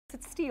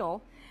It's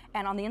steel,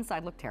 and on the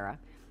inside, look, Tara,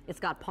 it's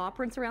got paw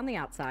prints around the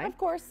outside. Of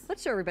course.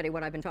 Let's show everybody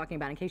what I've been talking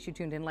about in case you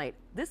tuned in late.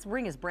 This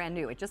ring is brand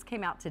new. It just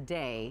came out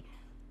today,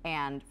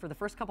 and for the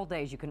first couple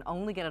days, you can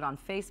only get it on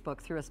Facebook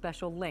through a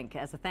special link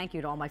as a thank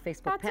you to all my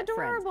Facebook pet friends.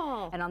 That's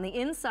adorable. And on the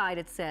inside,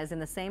 it says in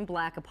the same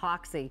black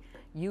epoxy,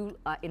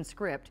 in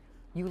script,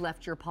 you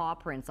left your paw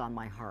prints on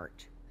my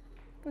heart.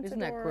 Isn't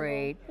that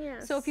great?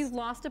 Yes. So if you've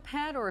lost a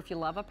pet, or if you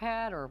love a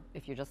pet, or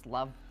if you just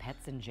love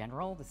pets in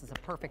general, this is a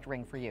perfect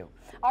ring for you.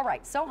 All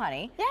right, so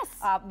honey. Yes.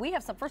 We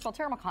have some, first of all,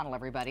 Tara McConnell,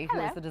 everybody,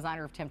 Hello. who is the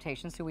designer of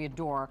Temp-tations, who we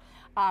adore.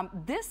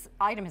 This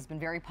item has been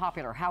very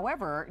popular.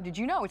 However, did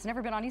you know it's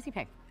never been on Easy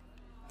Pay?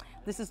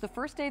 This is the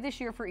first day this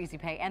year for Easy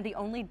Pay and the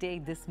only day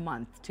this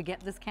month to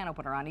get this can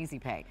opener on Easy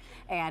Pay.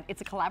 And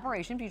it's a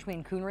collaboration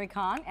between Kuhn,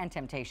 Rikon and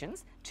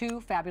Temp-tations, two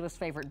fabulous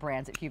favorite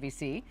brands at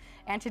QVC.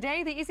 And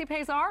today the Easy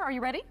Pays are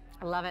you ready?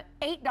 I love it.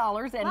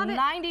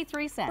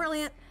 $8.93.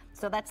 Brilliant.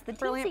 So that's the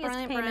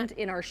Brilliant payment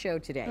in our show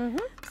today.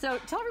 So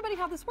tell everybody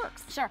how this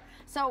works. Sure.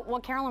 So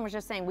what Carolyn was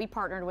just saying, we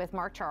partnered with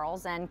Mark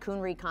Charles and Kuhn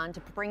Rikon to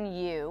bring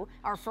you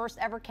our first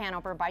ever can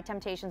opener by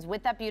Temp-tations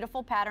with that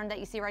beautiful pattern that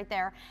you see right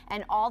there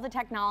and all the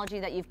technology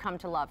that you've come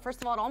to love.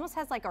 First of all, it almost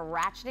has like a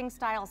ratcheting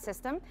style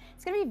system.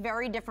 It's going to be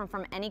very different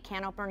from any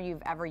can opener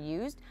you've ever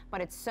used,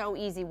 but it's so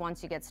easy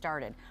once you get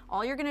started.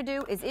 All you're going to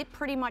do is it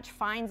pretty much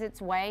finds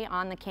its way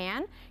on the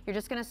can. You're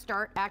just going to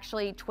start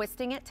actually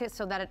twisting it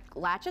so that it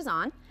latches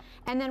on.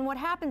 And then what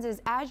happens is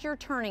as you're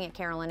turning it,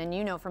 Carolyn, and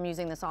you know from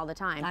using this all the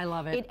time. I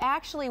love it. It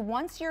actually,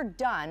 once you're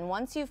done,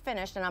 once you've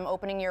finished, and I'm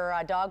opening your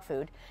dog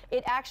food,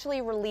 it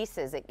actually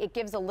releases. It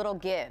gives a little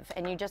give,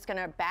 and you're just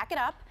gonna back it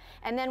up.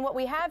 And then what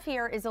we have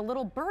here is a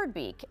little bird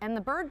beak. And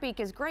the bird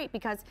beak is great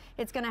because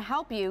it's gonna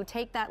help you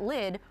take that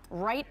lid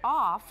right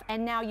off,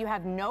 and now you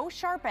have no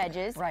sharp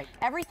edges. Right.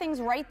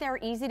 Everything's right there,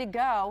 easy to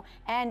go.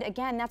 And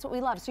again, that's what we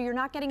love. So you're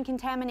not getting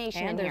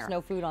contamination in here. And there's no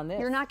food on this.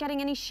 You're not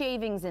getting any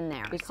shavings in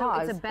there. Because so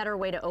it's a better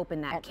way to open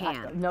that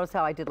can. Notice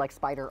how I did like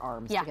spider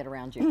arms to get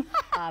around you.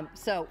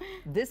 So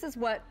this is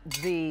what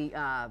the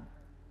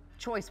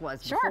choice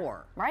was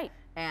before. Right.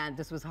 And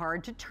this was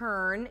hard to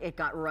turn. It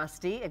got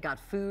rusty. It got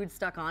food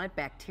stuck on it,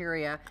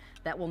 bacteria.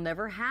 That will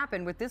never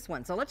happen with this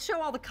one. So let's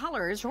show all the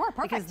colors. Sure,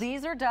 perfect. Because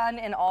these are done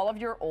in all of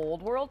your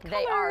old world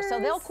colors. They are. So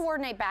they'll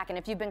coordinate back. And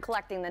if you've been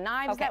collecting the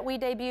knives that we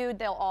debuted,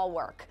 they'll all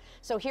work.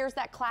 So here's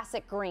that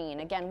classic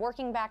green. Again,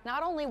 working back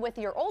not only with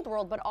your old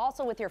world, but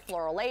also with your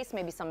floral lace,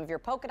 maybe some of your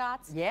polka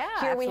dots. Yeah,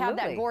 Here we have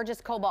that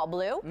gorgeous cobalt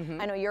blue.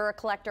 I know you're a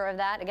collector of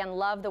that. Again,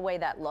 love the way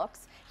that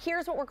looks.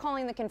 Here's what we're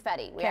calling the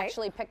confetti. We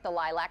actually picked the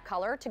lilac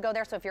color to go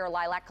there. So if you're a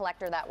lilac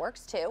collector, that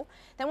works too.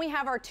 Then we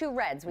have our two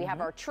reds. We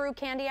have our true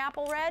candy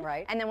apple red.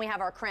 Right. And then we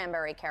have our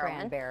cranberry, Carolyn.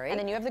 Cranberry. And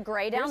then you have the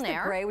gray down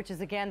there. The gray, which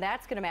is, again,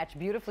 that's going to match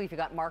beautifully if you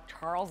got Mark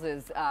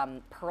Charles's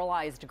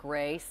pearlized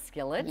gray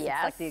skillet. Yes,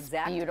 it's like the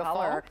exact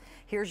color.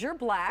 Here's your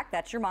black.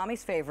 That's your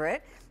mommy's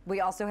favorite. We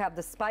also have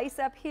the spice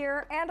up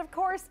here. And, of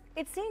course,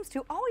 it seems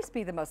to always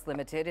be the most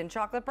limited in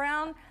chocolate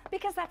brown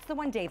because that's the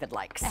one David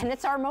likes. And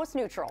it's our most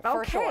neutral,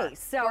 for sure. Okay,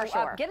 so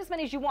get as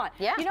many as you want.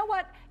 Yeah. You know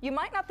what? You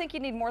might not think you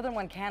need more than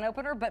one can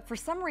opener, but for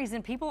some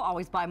reason, people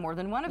always buy more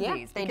than one of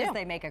these because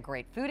they make a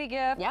great foodie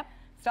gift. Yep.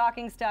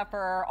 Stocking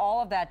stuffer,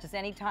 all of that, just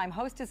anytime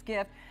hostess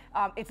gift.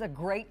 It's a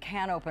great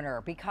can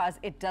opener because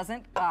it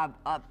doesn't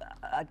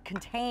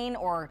contain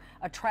or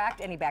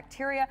attract any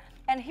bacteria.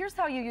 And here's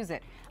how you use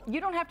it. You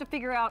don't have to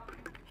figure out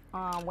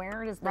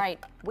where does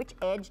which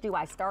edge do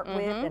I start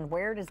with and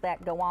where does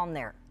that go on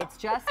there. It's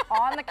just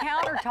on the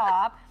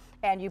countertop.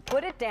 And you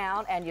put it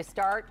down and you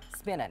start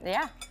spinning.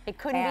 Yeah, it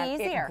couldn't be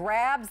easier. It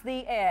grabs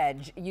the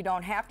edge. You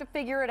don't have to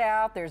figure it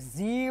out. There's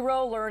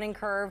zero learning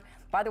curve.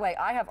 By the way,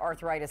 I have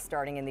arthritis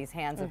starting in these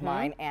hands of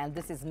mine, and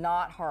this is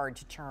not hard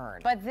to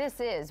turn. But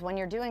this is, when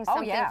you're doing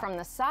something from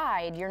the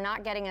side, you're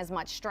not getting as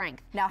much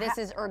strength. Now, this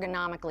is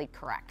ergonomically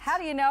correct. How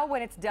do you know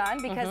when it's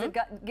done? Because it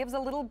gives a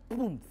little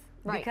boom,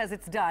 because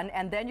it's done,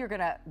 and then you're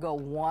gonna go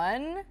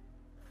one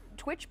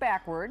twitch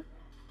backward,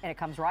 and it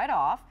comes right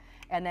off.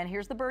 And then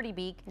here's the birdie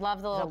beak.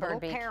 Love the little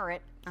bird beak.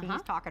 Parrot. See,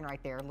 he's talking right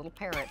there, little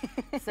parrot.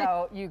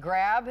 So you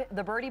grab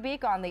the birdie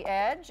beak on the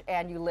edge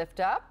and you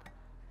lift up.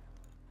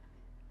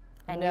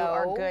 And you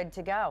are good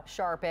to go.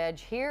 Sharp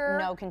edge here.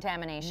 No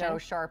contamination. No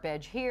sharp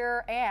edge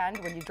here. And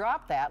when you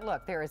drop that,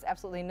 look, there is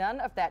absolutely none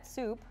of that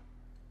soup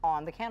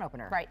on the can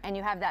opener. Right, and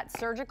you have that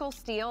surgical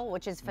steel,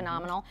 which is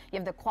phenomenal. You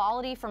have the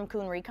quality from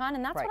Kuhn Rikon,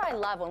 and that's what I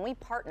love when we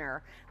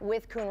partner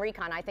with Kuhn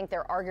Rikon. I think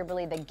they're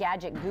arguably the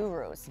gadget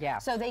gurus. Yeah.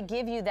 So they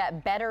give you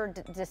that better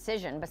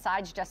decision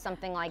besides just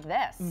something like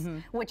this,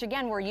 which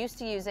again, we're used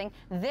to using.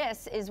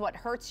 This is what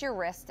hurts your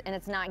wrist, and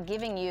it's not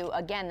giving you,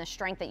 again, the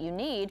strength that you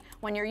need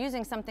when you're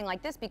using something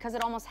like this because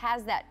it almost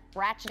has that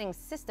ratcheting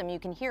system. You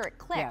can hear it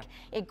click.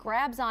 Yeah. It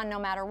grabs on no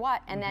matter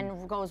what, and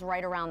then goes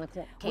right around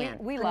the can.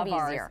 We love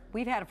ours.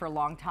 We've had it for a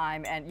long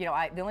time, and you know,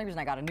 the only reason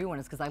I got a new one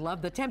is because I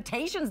love the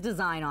Temp-tations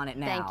design on it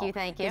now. Thank you,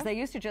 thank you. Because they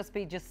used to just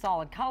be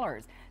solid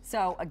colors.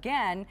 So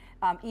again,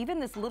 even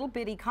this little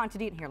bitty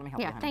contadine, here, let me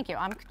help you. Yeah, thank you.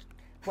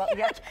 Well,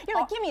 yeah. You're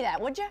like, give me that,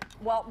 would you?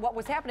 Well, what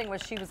was happening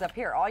was she was up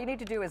here. All you need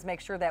to do is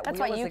make sure that That's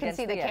wheel why is you can against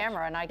see the edge.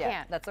 camera and I Yeah,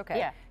 can't. that's okay.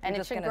 Yeah, and You're it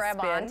just should gonna grab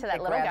spin. on to that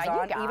It little grabs guy. You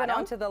on, got even him.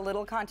 onto the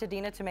little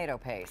contadina tomato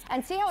paste.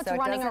 And see how it's So it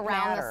running doesn't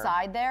around the matter.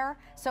 side there?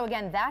 So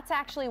again, that's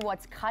actually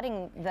what's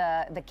cutting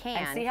the can.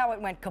 And see how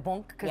it went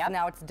kabunk, because Yep.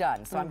 now it's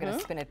done. So I'm going to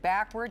spin it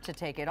backward to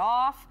take it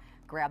off,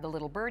 grab the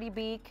little birdie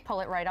beak,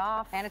 Pull it right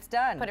off. and it's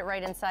done. Put it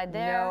right inside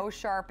there. No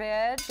sharp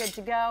edge. Good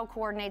to go.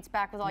 Coordinates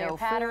back with all No your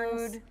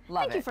patterns. food.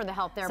 Love Thank you it. for the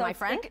help there, So my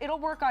friend. It'll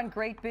work on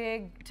great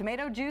big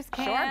tomato juice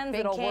cans.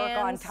 big It'll work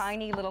on cans.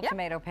 tiny little Yep.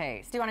 tomato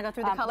paste. Do you want to go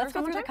through the colors? Let's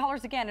go through the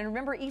colors again. And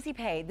remember, Easy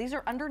Pay. These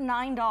are under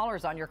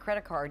 $9 on your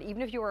credit card,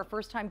 even if you are a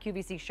first-time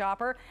QVC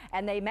shopper,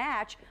 and they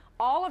match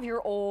all of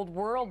your old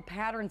world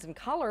patterns and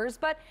colors.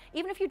 But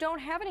even if you don't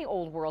have any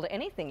old world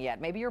anything yet,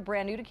 maybe you're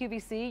brand new to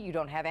QVC, you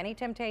don't have any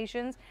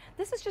Temp-tations,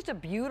 this is just a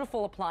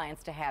beautiful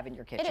appliance to have in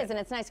your kitchen. It is, and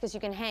it's nice because you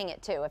can hang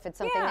it too if it's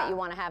something that you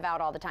want to have out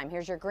all the time.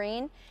 Here's your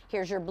green,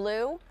 here's your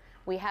blue.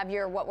 We have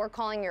your, what we're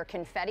calling your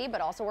confetti,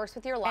 but also works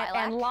with your lilac.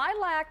 And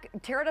lilac,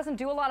 Tara doesn't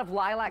do a lot of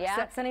lilac Yeah.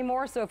 sets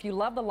anymore, so if you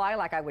love the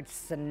lilac, I would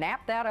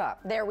snap that up.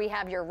 There we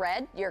have your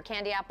red, your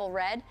candy apple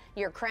red,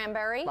 your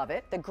cranberry. Love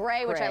it. The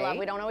gray, which I love. Gray.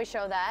 We don't always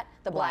show that.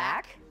 The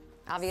black.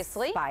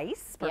 Obviously.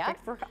 Spice, Yep.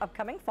 perfect for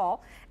upcoming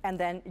fall. And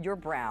then your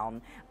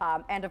brown.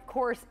 And of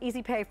course,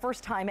 Easy Pay,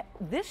 first time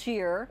this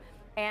year,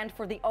 and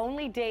for the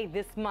only day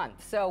this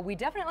month. So we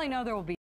definitely know there will be